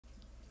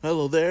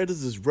Hello there,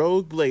 this is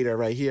Rogue Blader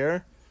right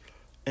here,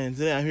 and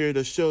today I'm here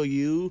to show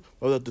you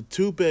about the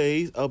two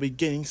bays I'll be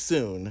getting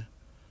soon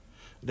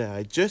that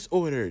I just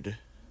ordered.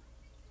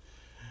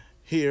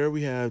 Here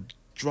we have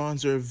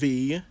Dranzer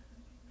V.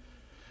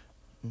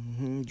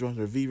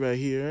 Dranzer V right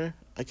here.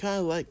 I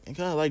kinda like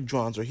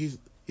Dranzer. He's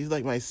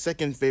like my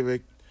second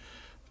favorite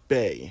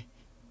bay.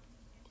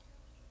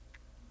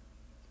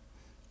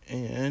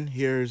 And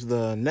here's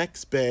the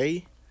next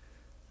bay.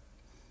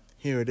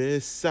 Here it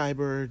is,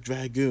 Cyber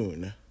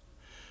Dragoon.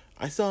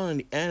 I saw in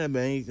the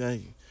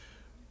anime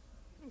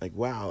like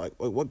wow, like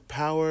what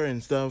power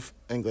and stuff,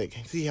 and like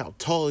see how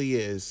tall he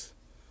is.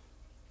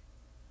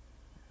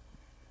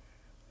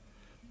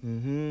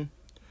 Mm-hmm.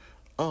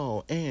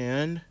 Oh,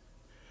 and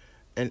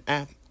and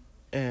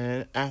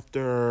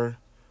after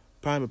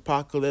Prime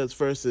Apocalypse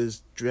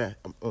versus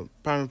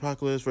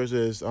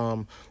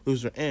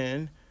Loser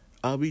N,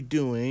 I'll be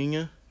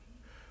doing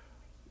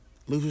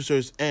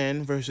Loser's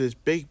N versus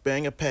Big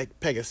Bang of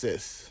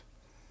Pegasus.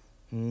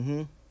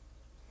 Mm-hmm.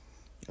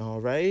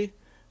 All right.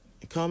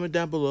 Comment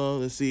down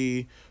below to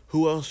see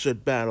who else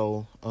should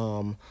battle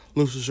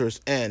Lucifer's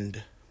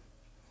End.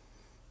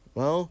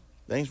 Well,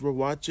 thanks for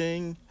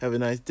watching. Have a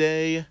nice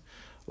day.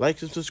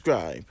 Like and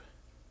subscribe.